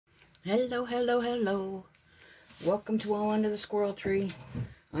Hello, hello, hello. Welcome to All Under the Squirrel Tree.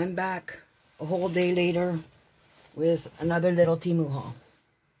 I'm back a whole day later with another little Temu haul.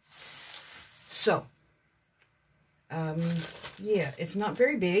 So, yeah, it's not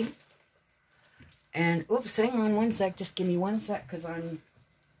very big. And, oops, hang on one sec. Just give me one sec because I'm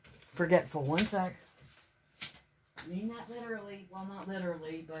forgetful. One sec. I mean that literally. Well, not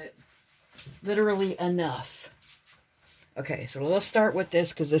literally, but literally enough. Okay, so let's start with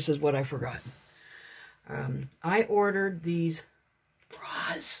this because this is what I forgot. I ordered these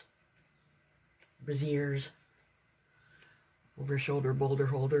brassiers, over shoulder boulder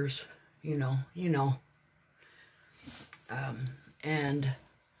holders, you know. And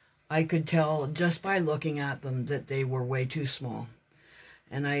I could tell just by looking at them that they were way too small.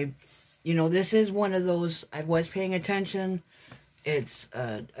 And this is one of those, I was paying attention. It's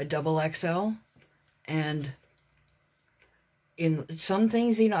a double XL, and in some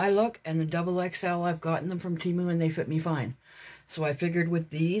things, I look, and the double XL, I've gotten them from Temu, and they fit me fine. So I figured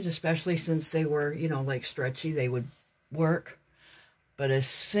with these, especially since they were, like stretchy, they would work. But as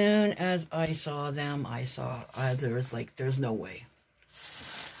soon as I saw them, there's no way.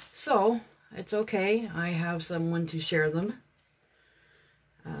 So, it's okay. I have someone to share them.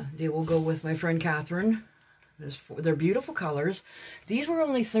 They will go with my friend Catherine. They're beautiful colors. These were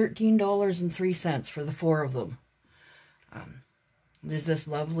only $13.03 for the 4 of them. There's this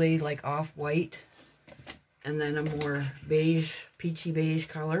lovely, like, off-white, and then a more beige, peachy beige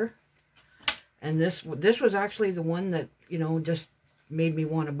color. And this was actually the one that, just made me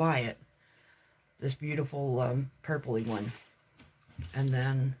want to buy it. This beautiful purpley one. And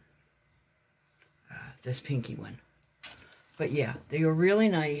then this pinky one. But yeah, they were really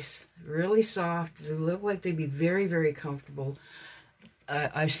nice, really soft. They look like they'd be very, very comfortable.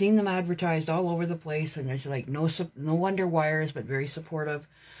 I've seen them advertised all over the place, and there's like no wonder wires, but very supportive.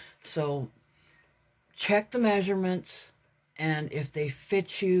 So check the measurements, and if they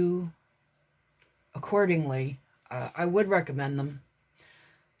fit you accordingly, I would recommend them.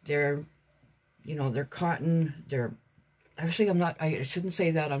 They're, they're cotton. They're actually, I shouldn't say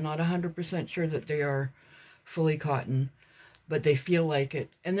that. I'm not 100% sure that they are fully cotton, but they feel like it,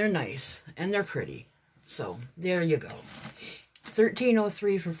 and they're nice, and they're pretty. So there you go.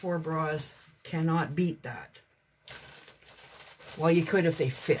 $13.03 for 4 bras. Cannot beat that. Well, you could if they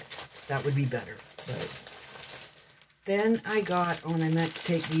fit. That would be better. But then I got, I meant to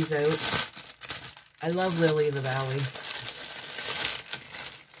take these out. I love Lily of the Valley.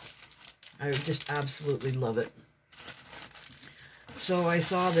 I just absolutely love it. So I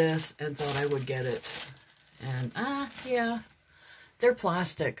saw this and thought I would get it. And, yeah. They're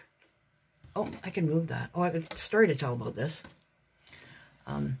plastic. Oh, I can move that. Oh, I have a story to tell about this.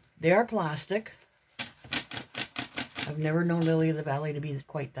 They are plastic. I've never known Lily of the Valley to be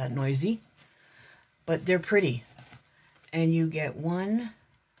quite that noisy. But they're pretty. And you get 1,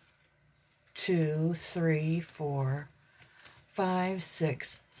 2, 3, 4, 5,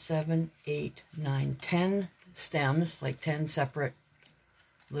 6, 7, 8, 9, 10 stems, like 10 separate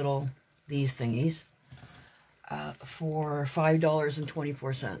little these thingies, for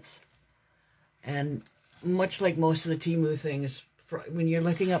 $5.24. And much like most of the Temu things, when you're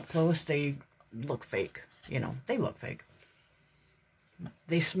looking up close, they look fake. They look fake.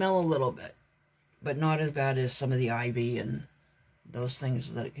 They smell a little bit, but not as bad as some of the ivy and those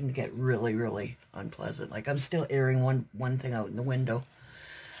things that it can get really, really unpleasant. Like, I'm still airing one thing out in the window.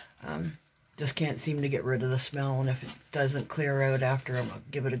 Just can't seem to get rid of the smell, and if it doesn't clear out after, I'm going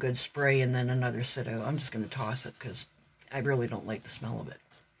to give it a good spray and then another sit out. I'm just going to toss it because I really don't like the smell of it.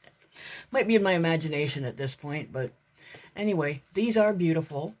 Might be in my imagination at this point, but anyway, these are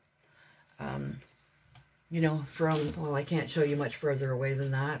beautiful. Well, I can't show you much further away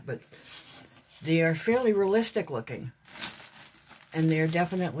than that, but they are fairly realistic looking. And they're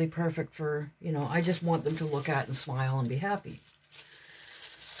definitely perfect for, I just want them to look at and smile and be happy.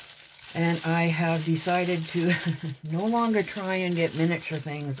 And I have decided to no longer try and get miniature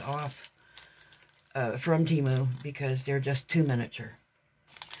things off from Temu because they're just too miniature.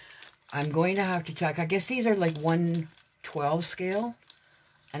 I'm going to have to check. I guess these are like 1/12 scale.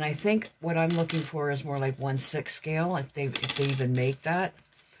 And I think what I'm looking for is more like 1/6 scale, if they even make that.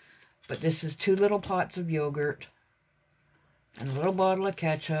 But this is 2 little pots of yogurt, and a little bottle of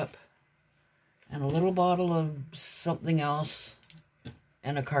ketchup, and a little bottle of something else,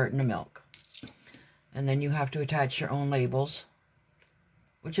 and a carton of milk. And then you have to attach your own labels,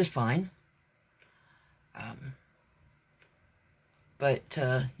 which is fine.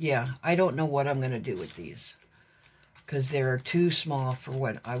 Yeah, I don't know what I'm going to do with these, because they're too small for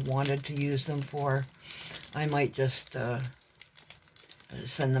what I wanted to use them for. I might just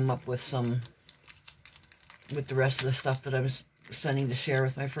send them up with with the rest of the stuff that I'm sending to share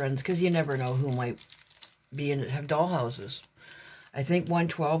with my friends, because you never know who might be in it, have dollhouses. I think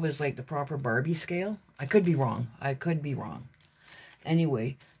 112 is like the proper Barbie scale. I could be wrong. I could be wrong.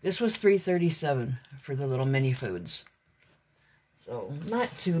 Anyway, this was $3.37 for the little mini foods. So, not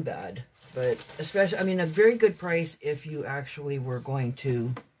too bad. But, especially, I mean, a very good price if you actually were going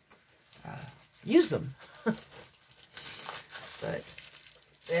to use them. But,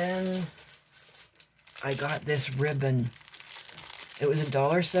 then I got this ribbon. It was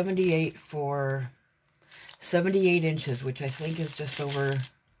 $1.78 for 78 inches, which I think is just over,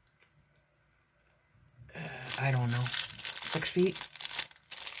 I don't know, 6 feet.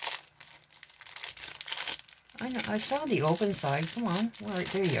 I know, I saw the open side. Come on, well, right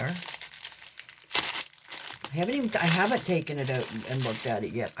there you are. I haven't taken it out and looked at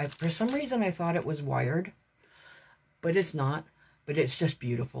it yet. For some reason, I thought it was wired, but it's not. But it's just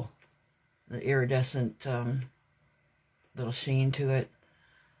beautiful. The iridescent little sheen to it.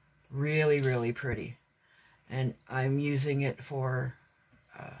 Really, really pretty. And I'm using it for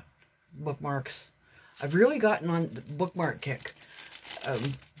bookmarks. I've really gotten on the bookmark kick.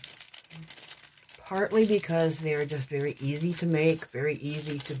 Partly because they're just very easy to make, very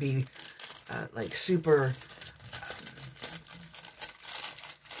easy to be like super,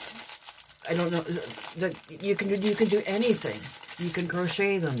 I don't know, that you can do anything. You can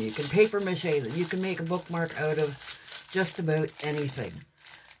crochet them, you can paper mache them, you can make a bookmark out of just about anything.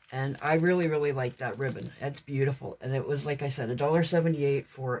 And I really, really like that ribbon. It's beautiful. And it was, like I said, $1.78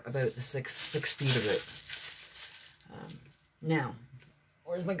 for about the six feet of it. Now,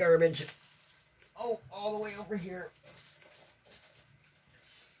 where's my garbage? Oh, all the way over here.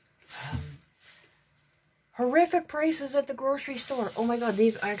 Horrific prices at the grocery store. Oh my God,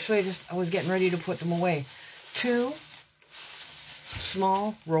 these actually I was getting ready to put them away. 2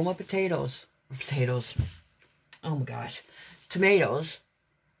 small Roma potatoes. Oh my gosh. Tomatoes.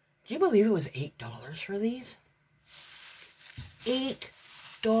 Do you believe it was $8 for these?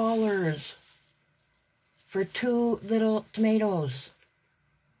 $8 for 2 little tomatoes.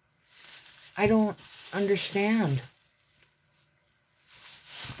 I don't understand.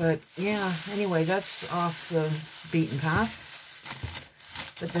 But yeah, anyway, that's off the beaten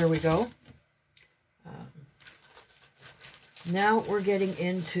path. But there we go. Now we're getting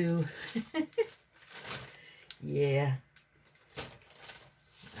into, yeah,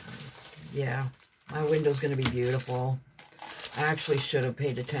 my window's going to be beautiful. I actually should have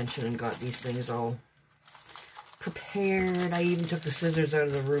paid attention and got these things all prepared. I even took the scissors out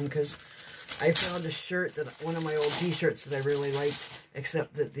of the room because I found a shirt, one of my old t-shirts that I really liked,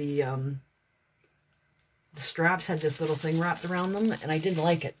 except that the straps had this little thing wrapped around them, and I didn't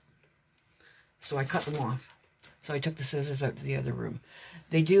like it. So I cut them off. So I took the scissors out to the other room.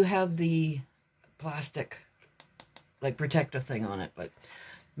 They do have the plastic, like, protective thing on it, but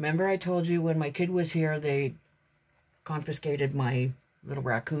remember I told you when my kid was here, they confiscated my little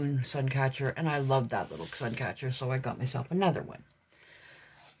raccoon sun catcher, and I loved that little sun catcher, so I got myself another one.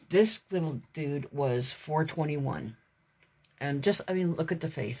 This little dude was $4.21. And just, I mean, look at the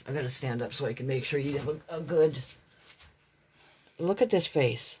face. I got to stand up so I can make sure you have a good... Look at this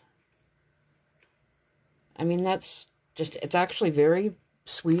face. I mean, that's just, it's actually very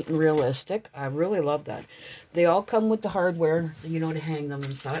sweet and realistic. I really love that. They all come with the hardware, you know, to hang them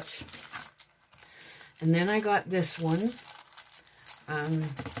and such. And then I got this one.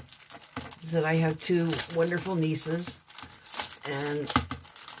 That I have 2 wonderful nieces. And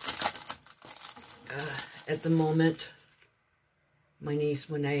at the moment, my niece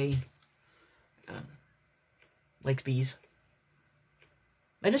Monet likes bees.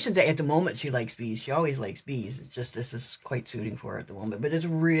 I just shouldn't say at the moment she likes bees. She always likes bees. It's just this is quite suiting for her at the moment. But it's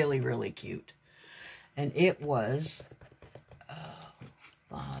really, really cute. And it was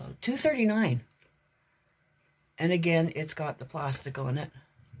 $2.39. And again, it's got the plastic on it.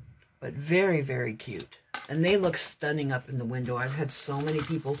 But very, very cute. And they look stunning up in the window. I've had so many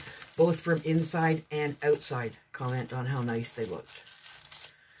people, both from inside and outside, comment on how nice they looked.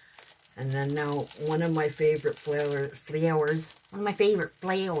 And then now, one of my favorite flowers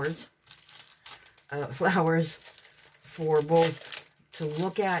for both to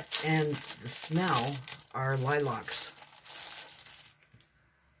look at and smell are lilacs.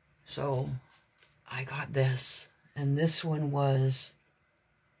 So, I got this. And this one was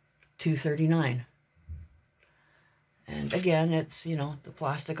 $2.39. And again, it's, you know, the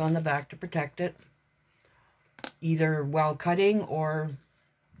plastic on the back to protect it. Either while cutting or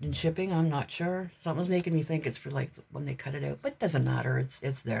in shipping, I'm not sure. Something's making me think it's for like when they cut it out. But it doesn't matter,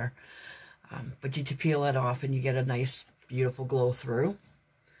 it's there. But you peel it off and you get a nice, beautiful glow through.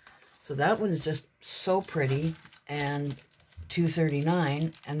 So that one's just so pretty, and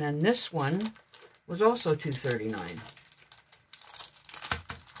 $2.39. And then this one was also $2.39.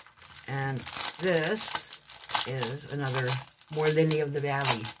 And this is another more Lily of the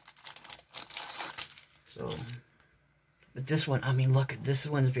Valley. So, but this one, I mean, look, this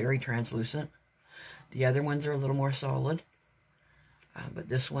one's very translucent. The other ones are a little more solid. But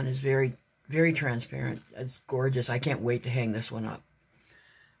this one is very, very transparent. It's gorgeous. I can't wait to hang this one up.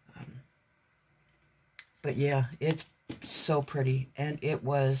 But yeah, it's so pretty. And it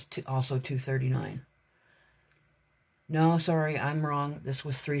was also $2.39. No, sorry, I'm wrong. This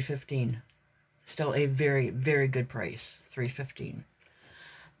was $3.15. Still a very, very good price. $3.15.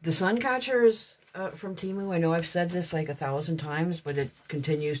 The sun catchers from Temu, I know I've said this like 1,000 times, but it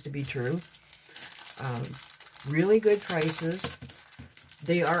continues to be true. Really good prices.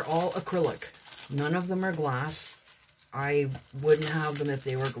 They are all acrylic. None of them are glass. I wouldn't have them if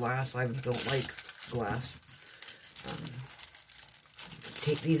they were glass. I don't like glass.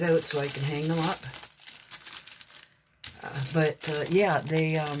 Take these out so I can hang them up. Yeah,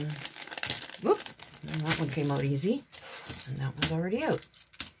 they, whoop, and that one came out easy, and that one's already out.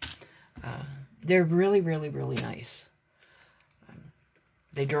 They're really, really, really nice.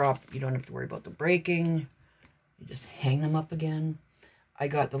 They drop, you don't have to worry about them breaking. You just hang them up again. I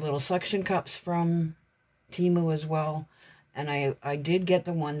got the little suction cups from Temu as well, and I did get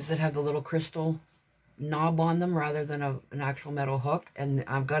the ones that have the little crystal knob on them rather than an actual metal hook, and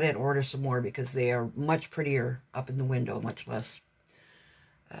I've got to order some more because they are much prettier up in the window, much less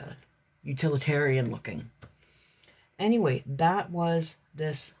utilitarian looking. Anyway, that was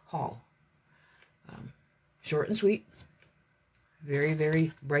this haul. Short and sweet, very,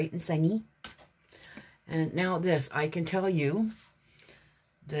 very bright and sunny. And now this, I can tell you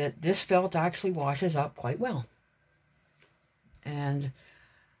that this felt actually washes up quite well. And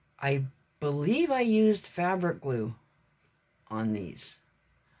I believe I used fabric glue on these,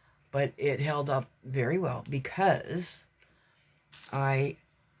 but it held up very well because I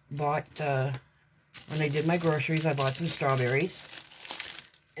bought, when I did my groceries, I bought some strawberries,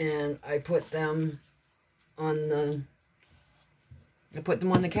 and I put them on the,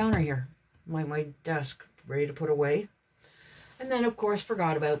 counter here, my desk, ready to put away. And then, of course,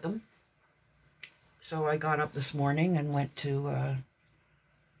 forgot about them. So I got up this morning and went to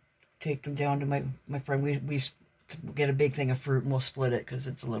take them down to my friend. We get a big thing of fruit and we'll split it because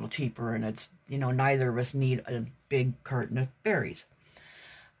it's a little cheaper, and it's, you know, neither of us need a big carton of berries.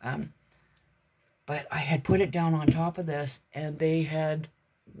 But I had put it down on top of this, and they had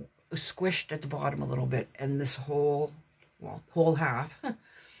squished at the bottom a little bit, and this whole half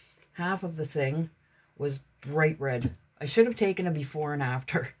of the thing was bright red. I should have taken a before and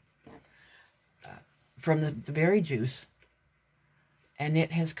after from the berry juice, and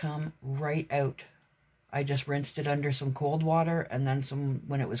it has come right out. I just rinsed it under some cold water, and then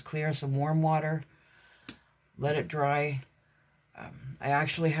when it was clear, some warm water. Let it dry. I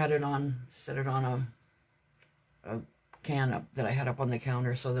actually had it set it on a can that I had up on the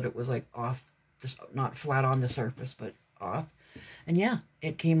counter so that it was like off, just not flat on the surface, but off. And yeah,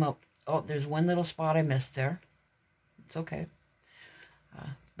 it came up. Oh, there's one little spot I missed there. It's okay.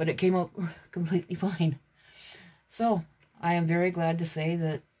 But it came out completely fine. So I am very glad to say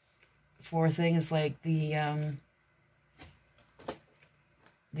that for things like the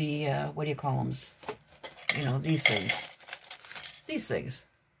what do you call them? You know, these things,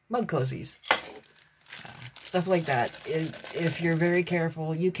 mug cozies, stuff like that. If you're very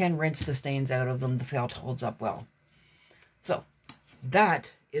careful, you can rinse the stains out of them. The felt holds up well. So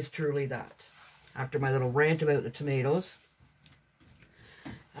that is truly that. After my little rant about the tomatoes.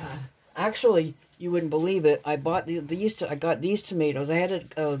 Actually, you wouldn't believe it. I bought I got these tomatoes. I had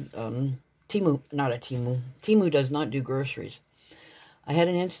Temu, not a Temu. Temu does not do groceries. I had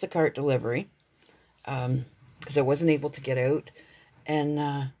an Instacart delivery because I wasn't able to get out.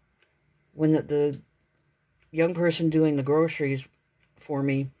 And when the young person doing the groceries for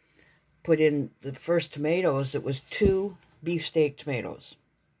me put in the first tomatoes, it was 2 beefsteak tomatoes.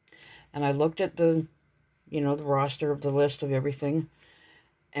 And I looked at the roster of the list of everything,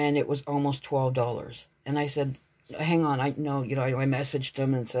 and it was almost $12. And I said, hang on, I messaged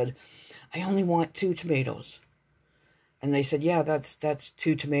them and said, I only want 2 tomatoes. And they said, yeah, that's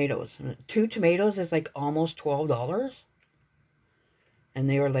 2 tomatoes. And 2 tomatoes is like almost $12? And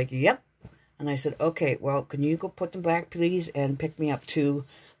they were like, yep. And I said, okay, well, can you go put them back, please, and pick me up 2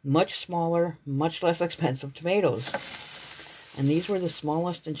 much smaller, much less expensive tomatoes. And these were the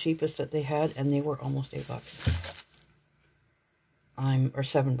smallest and cheapest that they had, and they were almost $8. Or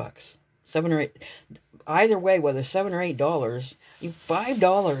 $7. 7 or 8. either way, whether $7 or $8,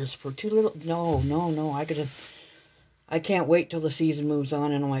 $5 for two little, no, I can't wait till the season moves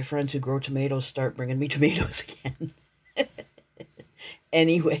on and all my friends who grow tomatoes start bringing me tomatoes again.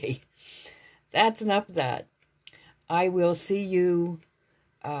 Anyway, that's enough of that. I will see you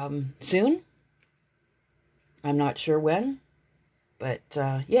soon. I'm not sure when, but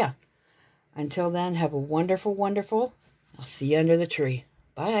yeah. Until then, have a wonderful, wonderful. I'll see you under the tree.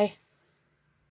 Bye.